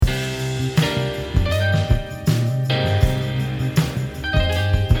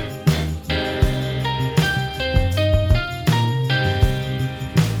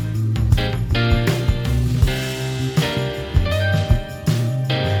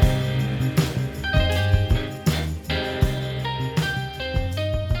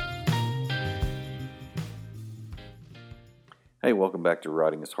Hey, welcome back to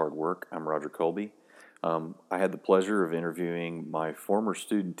Writing is Hard Work. I'm Roger Colby. I had the pleasure of interviewing my former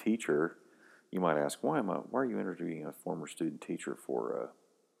student teacher. You might ask, why are you interviewing a former student teacher for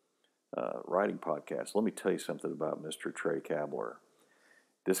a writing podcast? Let me tell you something about Mr. Trey Kabler.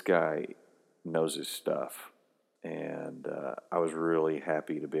 This guy knows his stuff, and I was really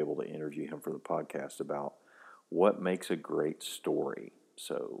happy to be able to interview him for the podcast about what makes a great story.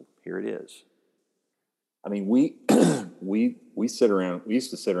 So here it is. I mean, we sit around. We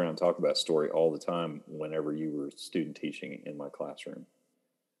used to sit around and talk about story all the time. Whenever you were student teaching in my classroom,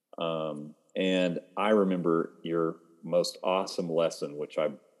 and I remember your most awesome lesson, which I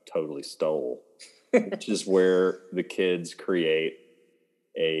totally stole, which is where the kids create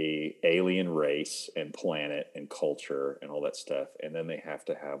a alien race and planet and culture and all that stuff, and then they have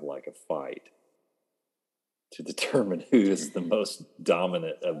to have like a fight to determine who is the most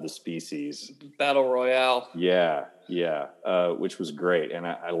dominant of the species. Battle Royale. Yeah, which was great. And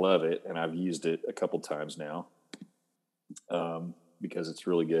I love it. And I've used it a couple times now because it's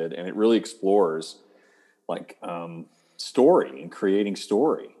really good. And it really explores like story and creating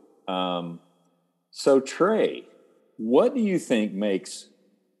story. So Trey, what do you think makes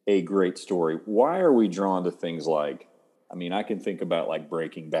a great story? Why are we drawn to things like, I mean, I can think about like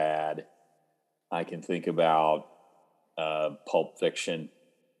Breaking Bad. I can think about Pulp Fiction,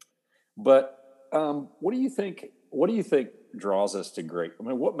 but what do you think? What do you think draws us to great? I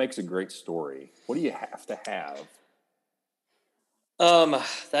mean, what makes a great story? What do you have to have?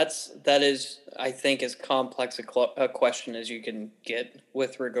 That is, I think, as complex a question as you can get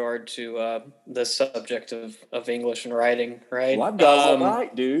with regard to the subject of English and writing, right? Well, I've got all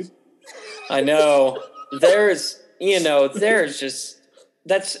night, dude. I know. There's just.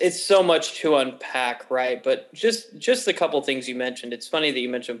 It's so much to unpack, right? But just a couple things you mentioned. It's funny that you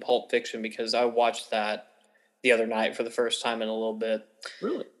mentioned Pulp Fiction because I watched that the other night for the first time in a little bit.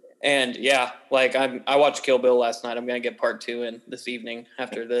 Really? And yeah, like I watched Kill Bill last night. I'm going to get part 2 in this evening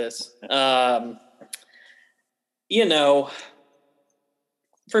after this. For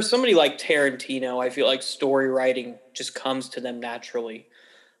somebody like Tarantino, I feel like story writing just comes to them naturally.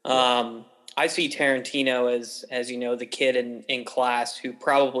 I see Tarantino as the kid in class who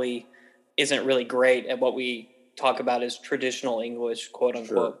probably isn't really great at what we talk about as traditional English, quote unquote,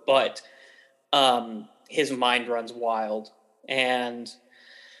 Sure. But his mind runs wild. And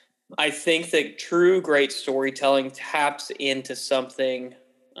I think that true great storytelling taps into something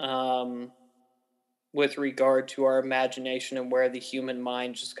with regard to our imagination and where the human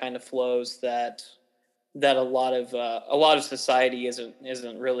mind just kind of flows that a lot of society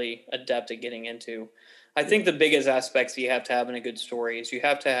isn't really adept at getting into. I think the biggest aspects that you have to have in a good story is you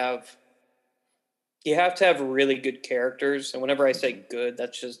have to have really good characters. And whenever I say good,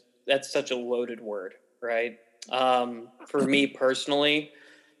 that's such a loaded word, right? For me personally,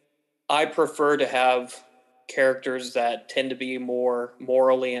 I prefer to have characters that tend to be more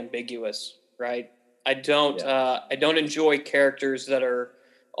morally ambiguous, right? I don't enjoy characters that are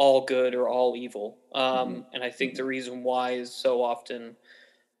all good or all evil. And I think the reason why is so often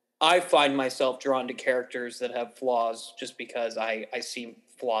I find myself drawn to characters that have flaws just because I see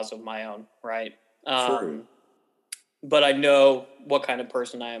flaws of my own, right? But I know what kind of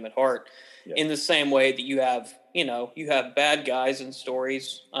person I am at heart. Yeah. In the same way that you have bad guys in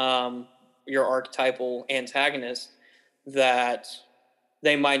stories, your archetypal antagonist, that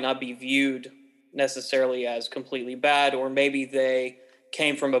they might not be viewed necessarily as completely bad, or maybe they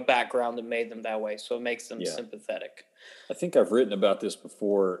came from a background that made them that way, so it makes them sympathetic. I think I've written about this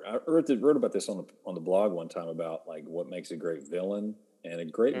before. I wrote about this on the blog one time about like what makes a great villain, and a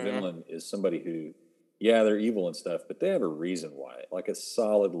great villain is somebody who, they're evil and stuff, but they have a reason why, like a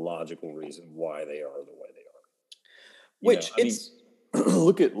solid, logical reason why they are the way they are.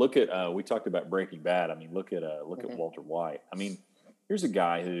 Look at we talked about Breaking Bad. I mean, look at Walter White. I mean, here's a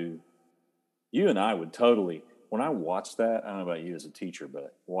guy who you and I would totally. When I watched that, I don't know about you as a teacher,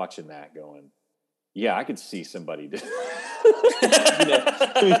 but watching that going, I could see somebody you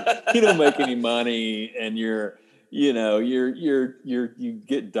don't make any money and you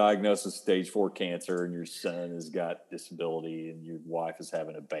get diagnosed with stage 4 cancer and your son has got disability and your wife is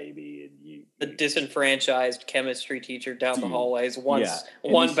having a baby and the disenfranchised chemistry teacher down the hallways one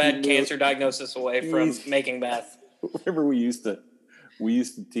bad cancer diagnosis away from making meth. Remember we used to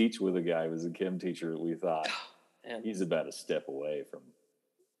teach with a guy who was a chem teacher that we thought he's about a step away from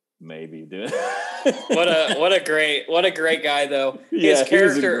maybe doing. What a great guy though. His character, he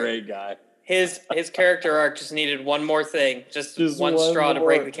was a great guy. His character arc just needed one more thing, just one straw to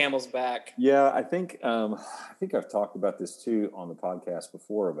break the camel's back. Yeah, I think I've talked about this too on the podcast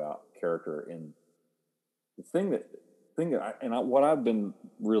before about character. And the thing that what I've been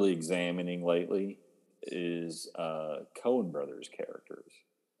really examining lately is Coen Brothers characters.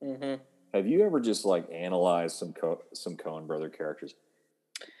 Mm-hmm. Have you ever just like analyzed some Coen Brother characters?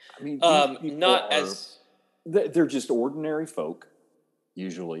 I mean, they're just ordinary folk,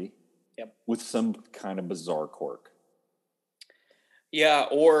 usually, with some kind of bizarre quirk. Yeah,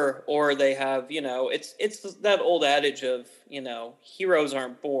 or they have, it's that old adage of, heroes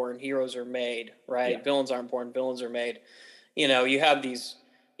aren't born, heroes are made, right? Yeah. Villains aren't born, villains are made. You have these,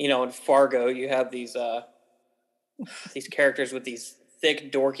 in Fargo, you have these characters with these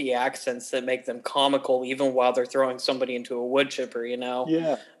thick, dorky accents that make them comical even while they're throwing somebody into a wood chipper,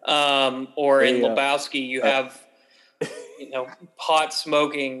 Yeah. Or in Lebowski, you have,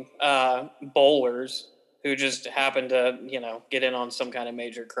 pot-smoking bowlers who just happen to, get in on some kind of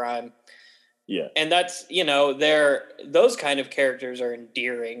major crime. Yeah. And that's, those kind of characters are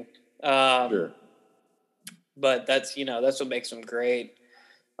endearing. Sure. But that's what makes them great.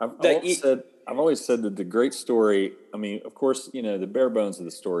 I've always said that the great story, I mean, of course, the bare bones of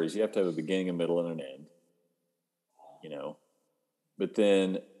the stories, you have to have a beginning, a middle, and an end. But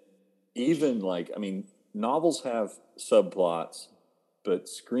then even novels have subplots, but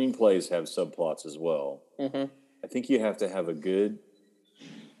screenplays have subplots as well. Mm-hmm. I think you have to have a good,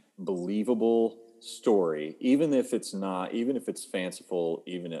 believable story, even if it's fanciful.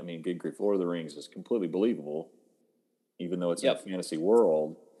 Good grief, Lord of the Rings is completely believable, even though it's in a fantasy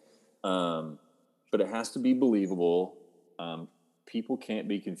world. But it has to be believable. People can't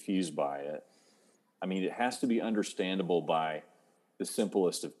be confused by it. I mean, it has to be understandable by the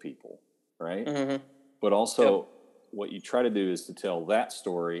simplest of people, right? Mm-hmm. But also, what you try to do is to tell that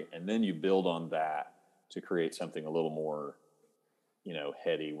story, and then you build on that to create something a little more,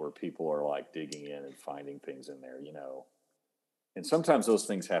 heady, where people are like digging in and finding things in there, And sometimes those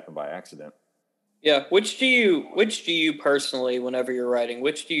things happen by accident. Yeah. Which do you personally, whenever you're writing,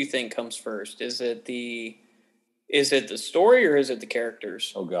 which do you think comes first? Is it the story or is it the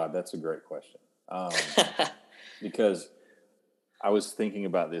characters? Oh God, that's a great question. Because I was thinking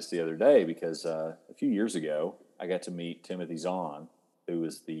about this the other day because a few years ago, I got to meet Timothy Zahn, who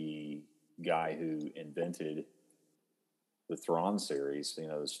was the guy who invented the Thrawn series,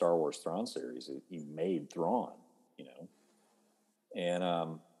 the Star Wars Thrawn series. He made Thrawn, And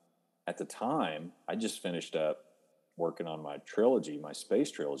at the time, I just finished up working on my trilogy, my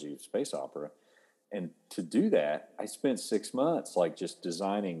space trilogy, space opera. And to do that, I spent 6 months like just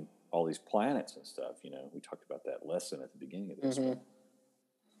designing all these planets and stuff. We talked about that lesson at the beginning of this one.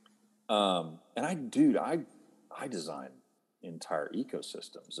 And I designed entire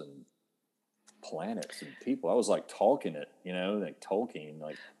ecosystems and planets and people. I was like talking it, like Tolkien.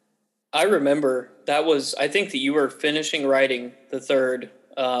 Like I remember I think that you were finishing writing the third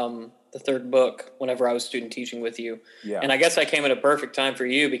book whenever I was student teaching with you. Yeah. And I guess I came at a perfect time for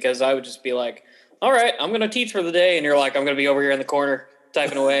you because I would just be like, all right, I'm going to teach for the day. And you're like, I'm going to be over here in the corner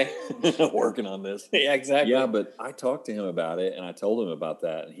typing away. Working on this. Yeah, exactly. Yeah, but I talked to him about it and I told him about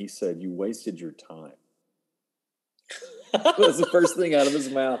that. And he said, you wasted your time. That was the first thing out of his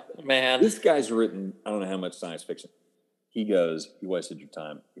mouth. Man. This guy's written, I don't know how much science fiction. He goes, you wasted your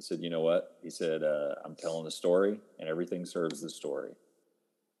time. He said, you know what? He said, I'm telling the story and everything serves the story.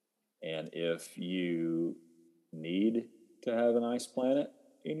 And if you need to have an ice planet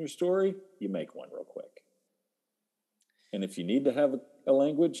in your story, you make one real quick. And if you need to have a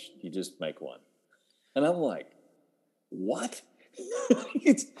language, you just make one. And I'm like, what?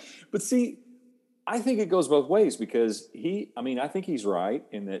 But see, I think it goes both ways because I think he's right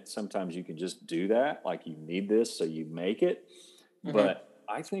in that sometimes you can just do that. Like you need this, so you make it. Mm-hmm. But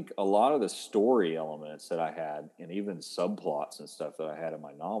I think a lot of the story elements that I had and even subplots and stuff that I had in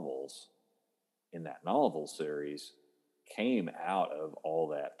my novels, in that novel series, came out of all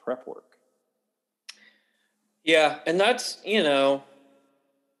that prep work. Yeah. And that's, maybe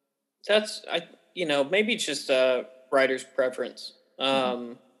it's just a writer's preference.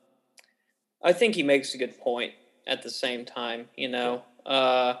 Mm-hmm. I think he makes a good point at the same time,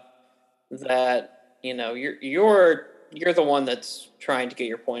 that, you're the one that's trying to get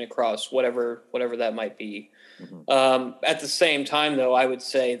your point across, whatever that might be. Mm-hmm. At the same time, though, I would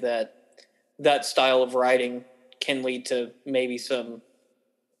say that style of writing can lead to maybe some,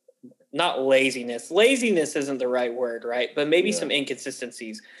 not laziness. Laziness isn't the right word, right? But maybe some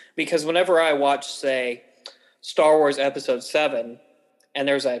inconsistencies. Because whenever I watch, say, Star Wars Episode 7, and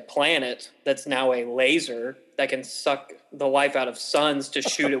there's a planet that's now a laser that can suck the life out of suns to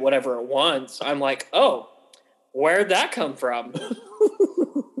shoot at whatever it wants, I'm like, oh, where'd that come from?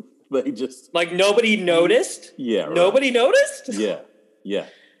 They just... Like, nobody noticed? Yeah. Right. Nobody noticed? Yeah.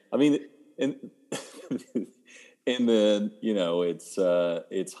 I mean, and And then, it's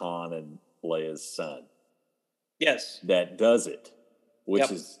Han and Leia's son Yes. that does it, which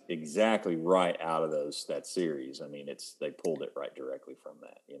Yep. is exactly right out of that series. I mean, they pulled it right directly from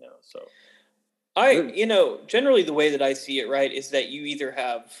that, so. Generally the way that I see it, right, is that you either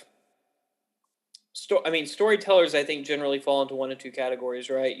have storytellers, I think, generally fall into one of two categories,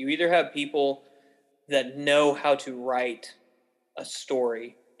 right? You either have people that know how to write a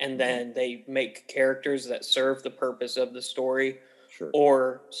story and then they make characters that serve the purpose of the story, Sure.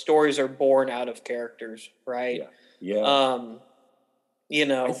 or stories are born out of characters, right? Yeah.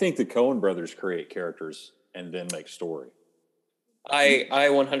 I think the Coen brothers create characters and then make story. I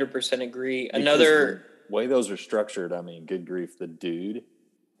 100% agree. Because the way those are structured, I mean, good grief, the dude,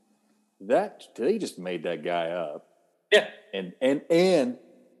 they just made that guy up. Yeah. And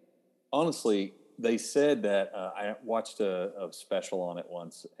honestly, they said that I watched a special on it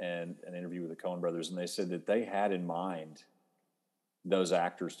once and an interview with the Coen brothers, and they said that they had in mind those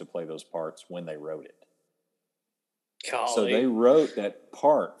actors to play those parts when they wrote it. Golly. So they wrote that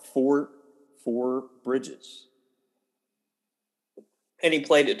part for Bridges. And he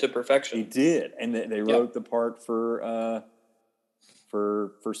played it to perfection. He did, and they wrote the part for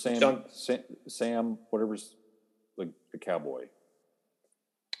Sam, whatever's the cowboy.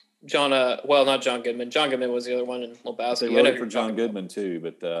 John, not John Goodman. John Goodman was the other one in Lebowski. They wrote it for John Goodman too,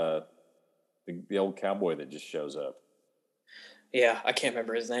 but the old cowboy that just shows up. Yeah, I can't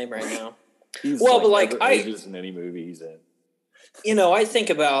remember his name right now. He's ages in any movie he's in. I think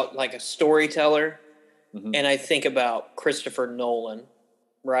about like a storyteller, and I think about Christopher Nolan,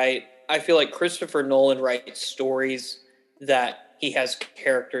 right? I feel like Christopher Nolan writes stories that he has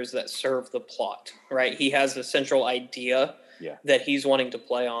characters that serve the plot, right? He has a central idea that he's wanting to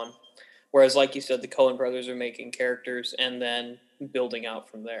play on. Whereas, like you said, the Coen brothers are making characters and then building out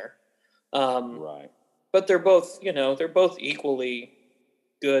from there. Right. But they're both equally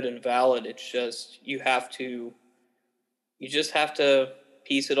good and valid. It's just you just have to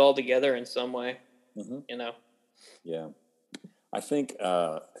piece it all together in some way. Yeah. I think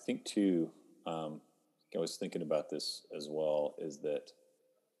too. I was thinking about this as well. Is that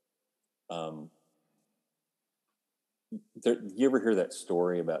you ever hear that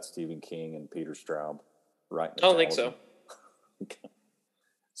story about Stephen King and Peter Straub? Right? I don't think so.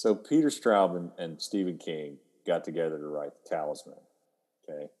 So Peter Straub and Stephen King got together to write The Talisman.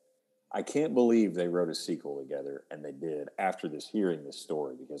 Okay. I can't believe they wrote a sequel together, and they did after hearing this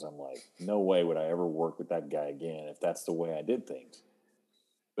story, because I'm like, no way would I ever work with that guy again if that's the way I did things.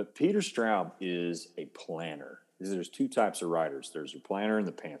 But Peter Straub is a planner. There's two types of writers. There's a planner and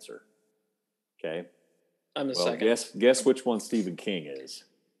the pantser. Okay. I'm the second. Guess which one Stephen King is.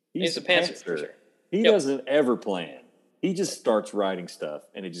 He's a pantser. For sure. He doesn't ever plan. He just starts writing stuff,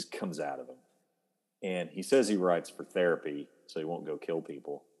 and it just comes out of him. And he says he writes for therapy, so he won't go kill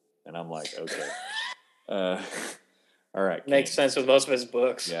people. And I'm like, okay. All right. Makes sense with most of his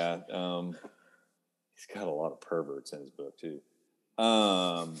books. Yeah. He's got a lot of perverts in his book, too.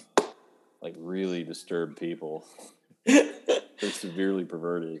 Like really disturbed people. They're severely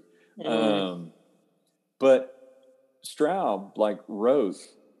perverted. But Straub wrote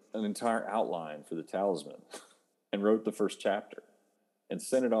an entire outline for The Talisman and wrote the first chapter and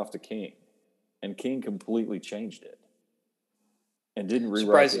sent it off to King. And King completely changed it and didn't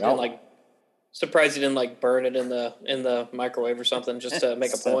rewrite the outline. Surprised he didn't burn it in the microwave or something just to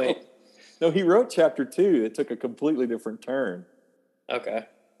make a point. No, he wrote chapter 2. It took a completely different turn. Okay.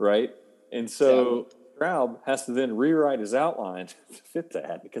 Right? And so Straub has to then rewrite his outline to fit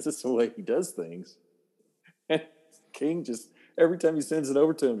that, because it's the way he does things. And King just, every time he sends it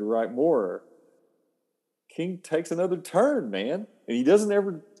over to him to write more, King takes another turn, man. And he doesn't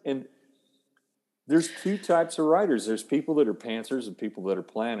ever, and there's two types of writers. There's people that are pantsers and people that are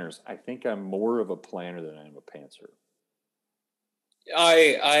planners. I think I'm more of a planner than I am a pantser.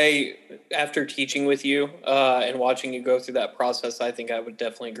 I after teaching with you and watching you go through that process, I think I would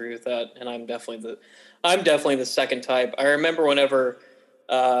definitely agree with that. And I'm definitely the second type. I remember whenever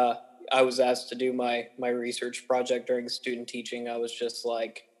I was asked to do my research project during student teaching, I was just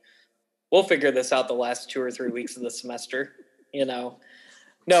like, we'll figure this out the last 2 or 3 weeks of the semester, No,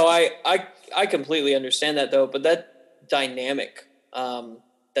 I completely understand that, though. But that dynamic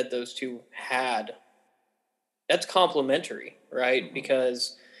that those two had, that's complementary, right? Mm-hmm.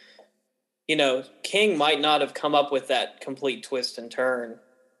 Because, King might not have come up with that complete twist and turn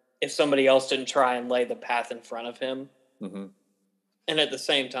if somebody else didn't try and lay the path in front of him. Mm-hmm. And at the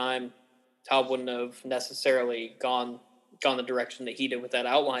same time, Taub wouldn't have necessarily gone the direction that he did with that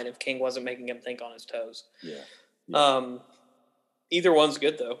outline if King wasn't making him think on his toes. Yeah. Either one's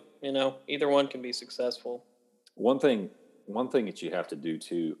good, though. Either one can be successful. One thing that you have to do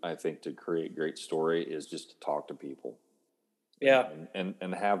too, I think, to create great story is just to talk to people. Yeah. And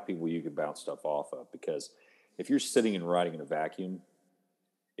have people you can bounce stuff off of, because if you're sitting and writing in a vacuum,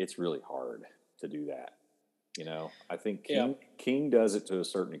 it's really hard to do that. You know, I think King does it to a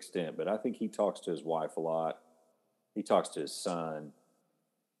certain extent, but I think he talks to his wife a lot. He talks to his son.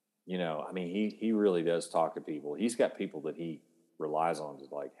 You know, I mean, he really does talk to people. He's got people that he relies on to,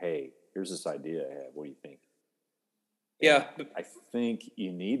 like, hey, here's this idea I have. What do you think? Yeah. And I think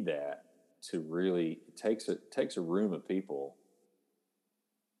you need that to really, it takes a room of people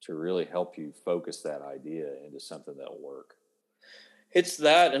to really help you focus that idea into something that'll work. It's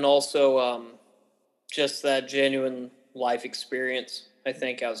that, and also just that genuine life experience, I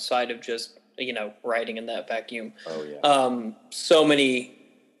think, outside of just, writing in that vacuum. Oh, yeah. So many,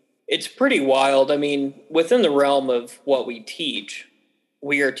 it's pretty wild. I mean, within the realm of what we teach,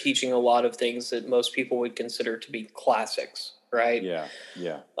 we are teaching a lot of things that most people would consider to be classics, right? Yeah,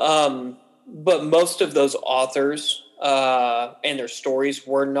 yeah. But most of those authors and their stories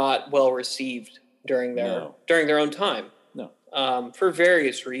were not well received during their own time. No. For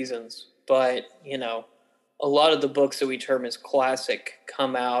various reasons. But, a lot of the books that we term as classic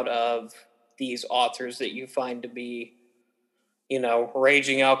come out of these authors that you find to be,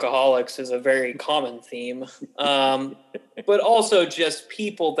 raging alcoholics is a very common theme. But also just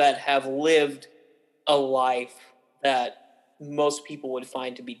people that have lived a life that most people would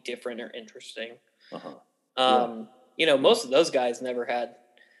find to be different or interesting. Most of those guys never had.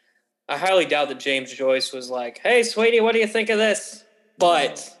 I highly doubt that James Joyce was like, "Hey, sweetie, what do you think of this?"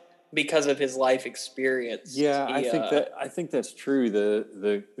 But because of his life experience, I think that's true.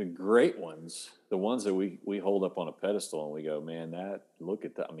 The great ones, the ones that we hold up on a pedestal and we go, man, look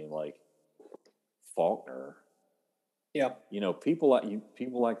at that. I mean, like Faulkner. Yeah. People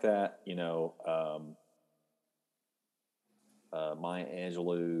like that. Maya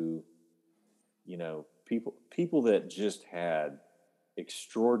Angelou. People that just had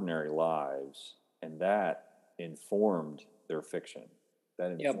extraordinary lives, and that informed their fiction.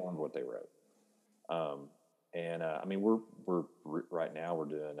 That informed what they wrote. I mean, we're right now we're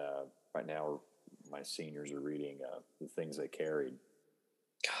doing my seniors are reading The Things They Carried.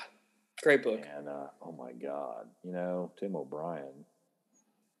 God, great book. And oh my God, Tim O'Brien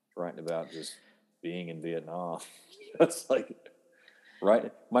writing about just being in Vietnam. That's like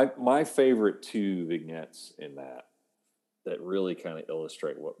right. My favorite two vignettes in that really kind of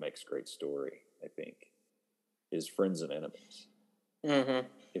illustrate what makes great story, I think, is Friends and Enemies. Mm-hmm.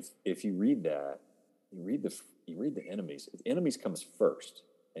 If you read that, you read the enemies. Enemies comes first,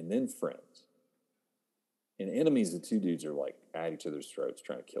 and then friends. In Enemies, the two dudes are like at each other's throats,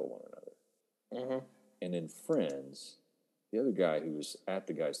 trying to kill one another. Mm-hmm. And in Friends, the other guy who was at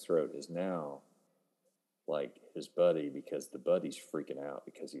the guy's throat is now like his buddy, because the buddy's freaking out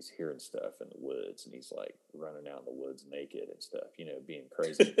because he's hearing stuff in the woods, and he's like running out in the woods naked and stuff, being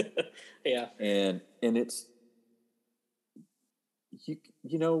crazy. Yeah. And it's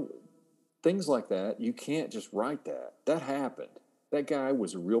things like that. You can't just write that. That happened. That guy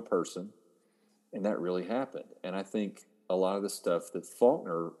was a real person, and that really happened. And I think a lot of the stuff that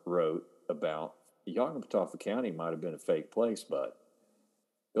Faulkner wrote about Yoknapatawpha County might have been a fake place, but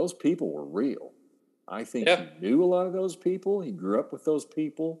those people were real. I think he knew a lot of those people. He grew up with those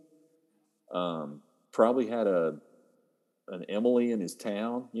people. Probably had an Emily in his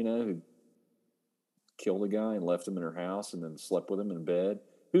town, who killed a guy and left him in her house and then slept with him in bed.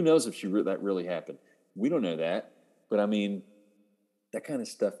 Who knows if that really happened? We don't know that. But I mean, that kind of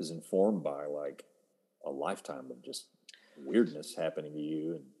stuff is informed by like a lifetime of just weirdness happening to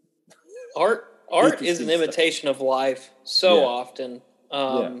you. And art is an imitation of life so often.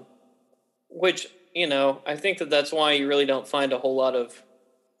 Which, I think that's why you really don't find a whole lot of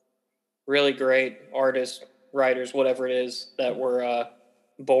really great artists, writers, whatever it is, that were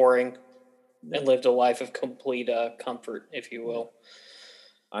boring and lived a life of complete comfort, if you will.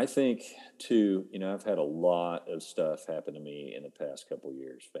 I think, too, I've had a lot of stuff happen to me in the past couple of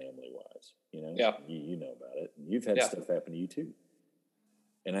years, family-wise. You know about it. You've had stuff happen to you, too.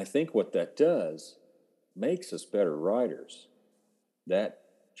 And I think what that does makes us better writers. That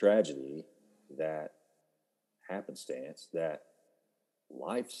tragedy, that happenstance, that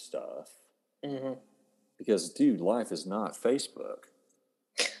life stuff. Mm-hmm. Because, dude, life is not Facebook.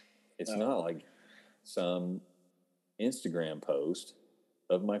 It's not like some Instagram post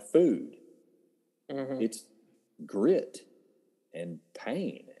of my food. Mm-hmm. It's grit and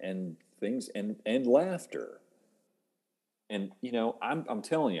pain and things and laughter. And, I'm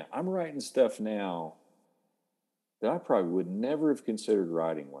telling you, I'm writing stuff now that I probably would never have considered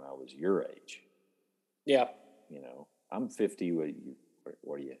writing when I was your age. Yeah. I'm 50. What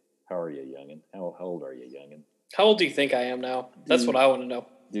are you? How are you, youngin? How old are you, youngin? How old do you think I am now? That's what I want to know.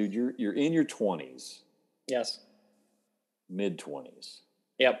 Dude, you're in your 20s. Yes. Mid 20s.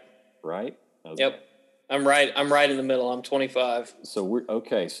 Yep. Right? Okay. Yep. I'm right in the middle. I'm 25. So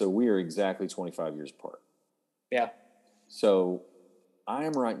we are exactly 25 years apart. Yeah. So I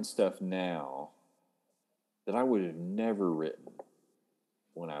am writing stuff now that I would have never written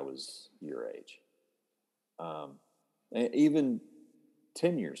when I was your age. Even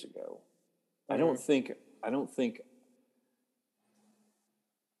 10 years ago. I don't think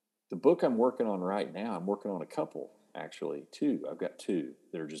the book I'm working on right now, I'm working on a couple, actually, two. I've got two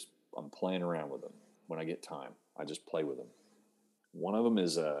that are just, I'm playing around with them when I get time. I just play with them. One of them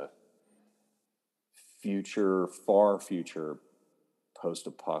is a far future,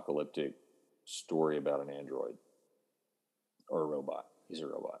 post-apocalyptic story about an android or a robot. He's a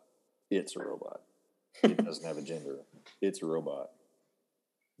robot. It's a robot. It doesn't have a gender. It's a robot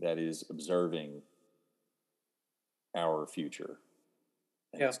that is observing our future.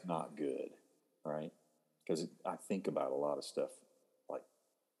 And it's not good, right? Because I think about a lot of stuff like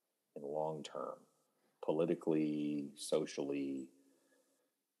in long term, politically, socially,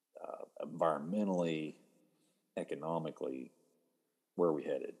 environmentally, economically, where are we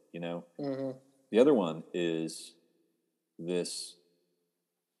headed, Mm-hmm. The other one is this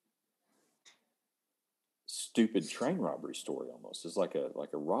stupid train robbery story almost. It's like a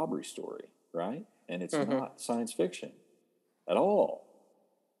robbery story, right? And it's not science fiction at all.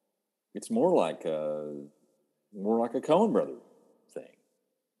 It's more like a Coen Brother thing.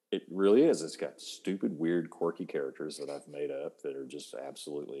 It really is. It's got stupid, weird, quirky characters that I've made up that are just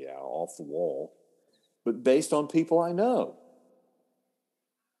absolutely off the wall, but based on people I know,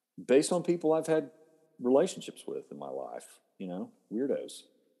 based on people I've had relationships with in my life. Weirdos.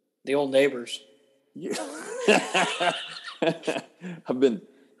 The old neighbors. Yeah. I've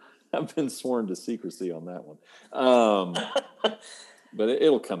been sworn to secrecy on that one. But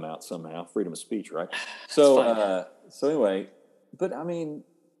it'll come out somehow. Freedom of speech, right? So anyway, but I mean,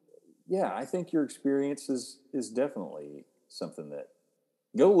 yeah, I think your experience is definitely something that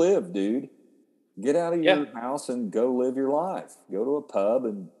go live, dude. Get out of your house and go live your life. Go to a pub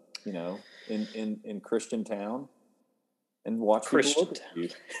and in Christian town and watch people look at you.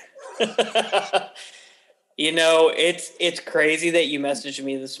 It's crazy that you messaged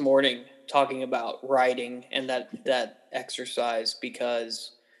me this morning talking about writing and that exercise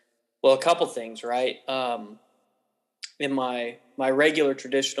because, well, a couple things, right? In my regular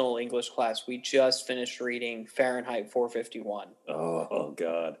traditional English class, we just finished reading Fahrenheit 451. Oh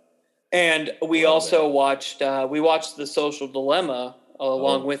God! And we also watched The Social Dilemma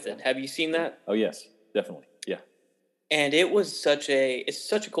along with it. Have you seen that? Oh yes, definitely. Yeah. And it's such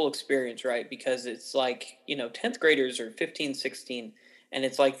a cool experience, right? Because it's like, 10th graders are 15, 16, and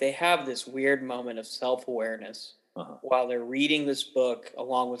it's like they have this weird moment of self-awareness while they're reading this book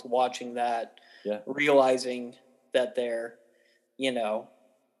along with watching that, realizing that they're, in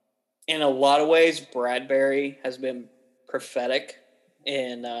a lot of ways, Bradbury has been prophetic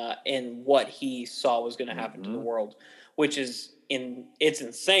in what he saw was going to happen to the world, which is it's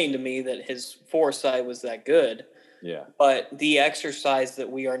insane to me that his foresight was that good. Yeah. But the exercise that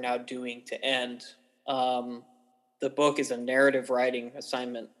we are now doing to end the book is a narrative writing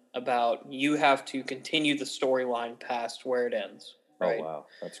assignment about you have to continue the storyline past where it ends. Right? Oh, wow.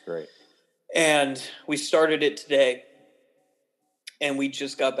 That's great. And we started it today, and we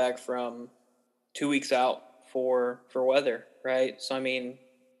just got back from 2 weeks out for weather, right? So, I mean,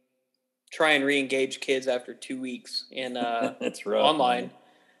 try and re-engage kids after 2 weeks in That's rough, online. Man.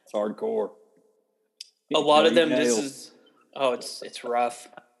 It's hardcore. A lot of them, it's rough.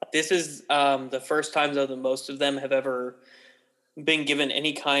 This is the first time, though, that most of them have ever been given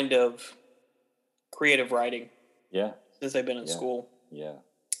any kind of creative writing. Yeah. Since they've been in school. Yeah.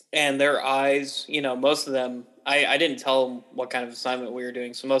 And their eyes, most of them, I didn't tell them what kind of assignment we were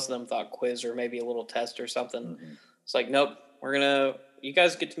doing, so most of them thought quiz or maybe a little test or something. Mm-hmm. It's like, nope, you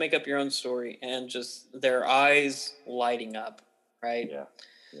guys get to make up your own story, and just their eyes lighting up, right? Yeah.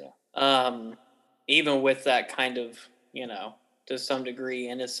 Even with that kind of, to some degree,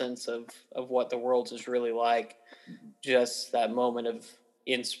 innocence of what the world is really like, just that moment of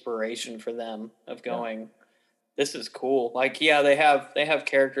inspiration for them of going, this is cool. Like, they have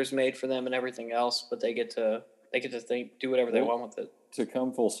characters made for them and everything else, but they get to do whatever they want with it. To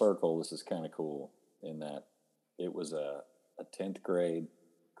come full circle, this is kind of cool in that it was a 10th grade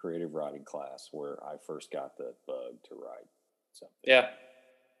creative writing class where I first got the bug to write something. Yeah.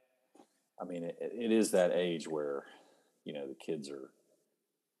 I mean, it is that age where, the kids are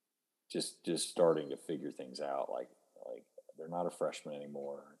just starting to figure things out. Like they're not a freshman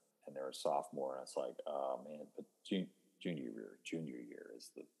anymore, and they're a sophomore, and it's like, oh man, but junior year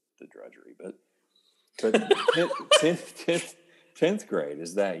is the drudgery. But 10th grade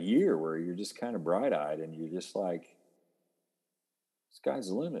is that year where you're just kind of bright eyed, and you're just like, sky's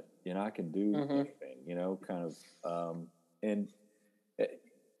the limit. I can do anything. Kind of, and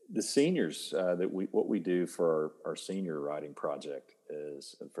the seniors what we do for our senior writing project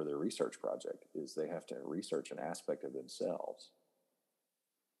is, and for their research project, is they have to research an aspect of themselves.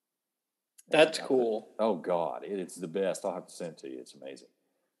 That's cool. Oh God, it's the best. I'll have to send it to you. It's amazing.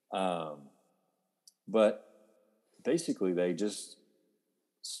 But basically they just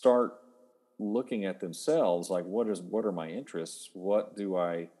start looking at themselves like, what are my interests? What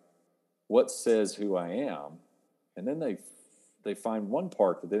says who I am? And then they find one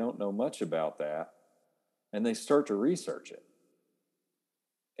part that they don't know much about that, and they start to research it.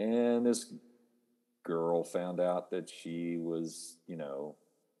 And this girl found out that she was,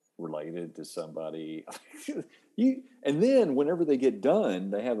 related to somebody. And then whenever they get done,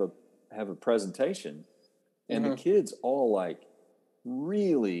 they have a presentation, and the kids all like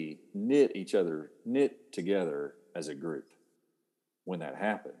really knit together as a group when that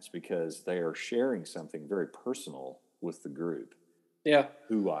happens, because they are sharing something very personal with the group. Yeah.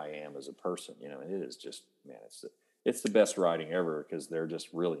 Who I am as a person. It is just, man, it's the best writing ever, because they're just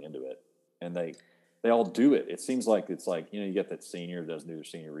really into it, and they all do it. It seems like it's like, you get that senior that doesn't do their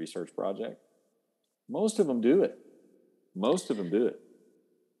senior research project. Most of them do it.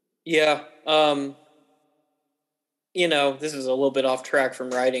 Yeah. This is a little bit off track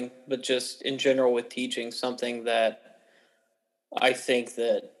from writing, but just in general with teaching, something that I think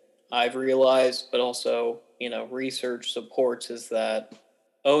that I've realized, but also, research supports, is that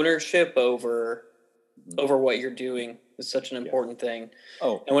ownership over what you're doing is such an important thing.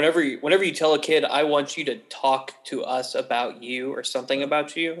 Oh, and whenever you tell a kid, I want you to talk to us about you or something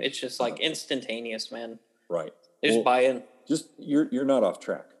about you, it's just like instantaneous, man. Right. They just buy in. Just you're not off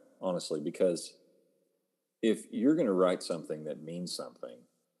track, honestly, because if you're going to write something that means something,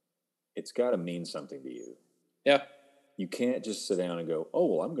 it's got to mean something to you. Yeah. You can't just sit down and go, oh,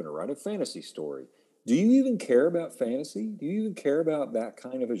 well, I'm going to write a fantasy story. Do you even care about fantasy? Do you even care about that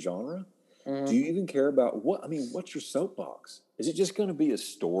kind of a genre? Mm-hmm. Do you even care about what's your soapbox? Is it just going to be a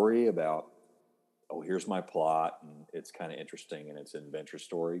story about, oh, here's my plot, and it's kind of interesting, and it's an adventure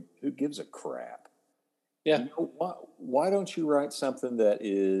story? Who gives a crap? Yeah. Why don't you write something that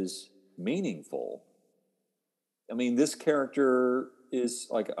is meaningful? This character is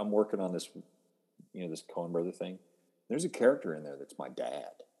like, I'm working on this, this Coen brother thing. There's a character in there that's my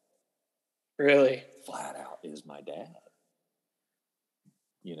dad. Really? Flat out is my dad.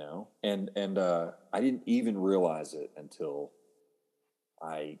 And I didn't even realize it until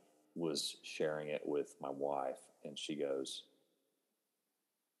I was sharing it with my wife, and she goes,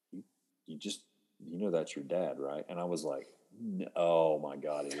 you just, that's your dad, right? And I was like, oh my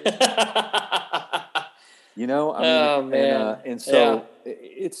God, it is. Oh man. And so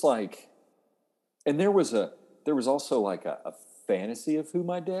it's like, and there was also like a fantasy of who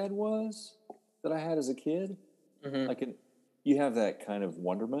my dad was that I had as a kid. Mm-hmm. Like you have that kind of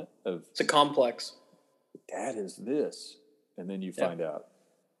wonderment of, it's a complex. Dad is this, and then you find out,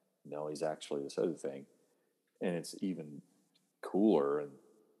 no, he's actually this other thing, and it's even cooler and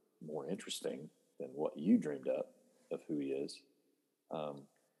more interesting than what you dreamed up of who he is.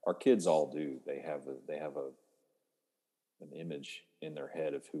 Our kids all do. They have an image in their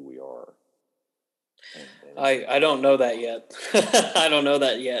head of who we are. And I don't know that yet. I don't know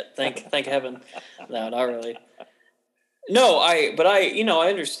that yet. Thank heaven. No, not really. No, I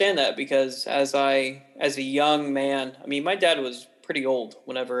understand that, because as a young man, my dad was pretty old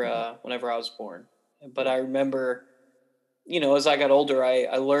whenever I was born. But I remember, as I got older,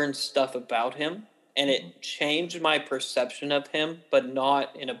 I learned stuff about him, and it changed my perception of him, but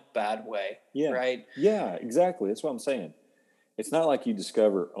not in a bad way. Yeah. Right? Yeah, exactly. That's what I'm saying. It's not like you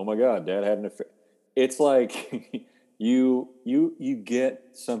discover, oh my God, Dad had an affair. It's like you get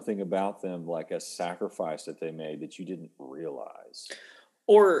something about them, like a sacrifice that they made that you didn't realize.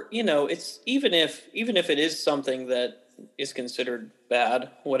 Or, it's even if it is something that is considered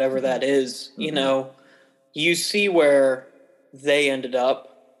bad, whatever that is, you see where they ended up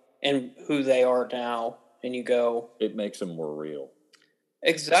and who they are now, and you go, it makes them more real.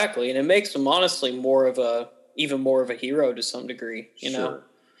 Exactly. And it makes them honestly even more of a hero to some degree, you know?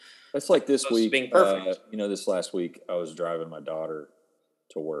 That's like this week, being perfect. This last week, I was driving my daughter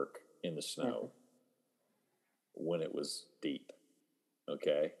to work in the snow when it was deep.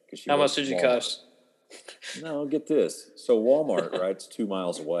 Okay. How much did you cuss? No, get this. So Walmart, right? It's 2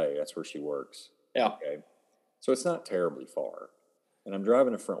 miles away. That's where she works. Yeah. Okay. So it's not terribly far. And I'm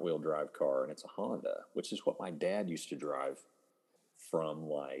driving a front wheel drive car, and it's a Honda, which is what my dad used to drive from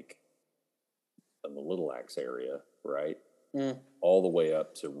like in the Little Axe area, right? All the way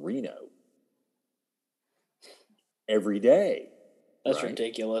up to Reno every day. That's right?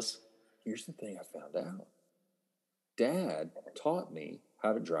 ridiculous. Here's the thing I found out. Dad taught me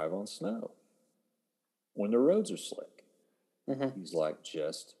how to drive on snow when the roads are slick. He's like,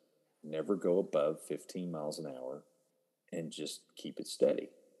 just never go above 15 miles an hour and just keep it steady.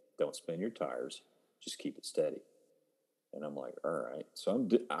 Don't spin your tires. Just keep it steady. And I'm like, all right. So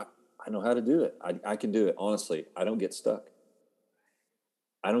I know how to do it. I can do it. Honestly, I don't get stuck.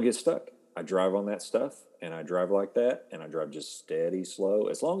 I drive on that stuff, and I drive like that, and I drive just steady, slow.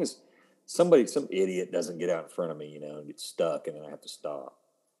 As long as some idiot doesn't get out in front of me, and get stuck, and then I have to stop.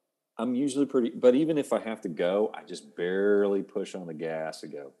 I'm usually but even if I have to go, I just barely push on the gas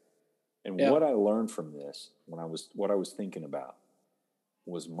and go. And what I learned from this, what I was thinking about,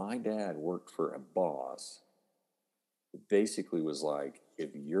 was my dad worked for a boss who basically was like, if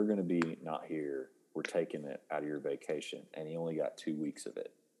you're going to be not here, we're taking it out of your vacation. And he only got 2 weeks of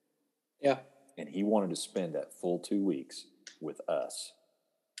it. Yeah. And he wanted to spend that full 2 weeks with us.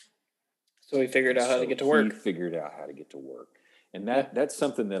 So he figured out how to get to work. He figured out how to get to work. And that's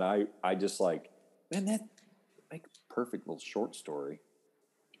something that I just like, man, that makes a perfect little short story.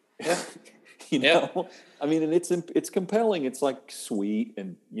 Yeah. I mean, and it's compelling. It's like sweet,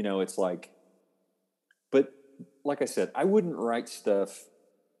 and it's like, but like I said, I wouldn't write stuff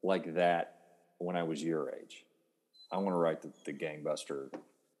like that when I was your age. I want to write the gangbuster,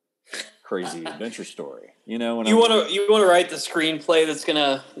 crazy adventure story. You want to write the screenplay that's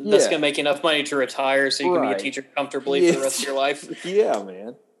gonna make enough money to retire, so you can be a teacher comfortably for the rest of your life. Yeah,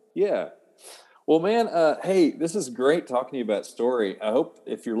 man. Yeah. Well, man, hey, this is great talking to you about story. I hope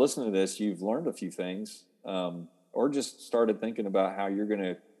if you're listening to this, you've learned a few things, or just started thinking about how you're going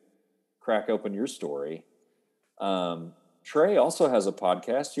to crack open your story. Trey also has a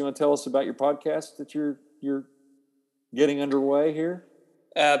podcast. You want to tell us about your podcast that you're getting underway here?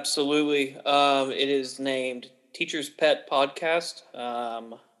 Absolutely. It is named Teacher's Pet Podcast.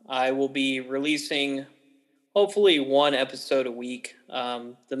 I will be releasing hopefully one episode a week.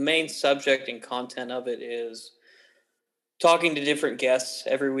 The main subject and content of it is talking to different guests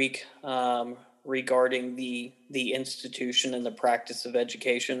every week regarding the institution and the practice of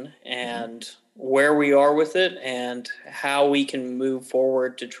education and where we are with it and how we can move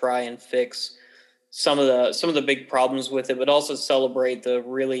forward to try and fix some of the big problems with it, but also celebrate the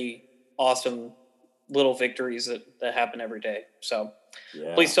really awesome little victories that happen every day. So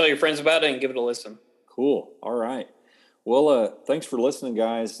please tell your friends about it and give it a listen. Cool. All right. Well, thanks for listening,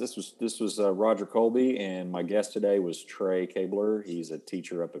 guys. This was Roger Colby, and my guest today was Trey Kabler. He's a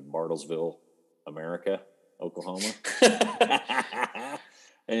teacher up in Bartlesville, America, Oklahoma.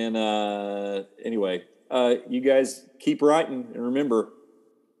 And anyway, you guys keep writing, and remember,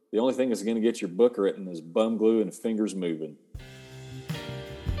 the only thing that's going to get your book written is bum glue and fingers moving.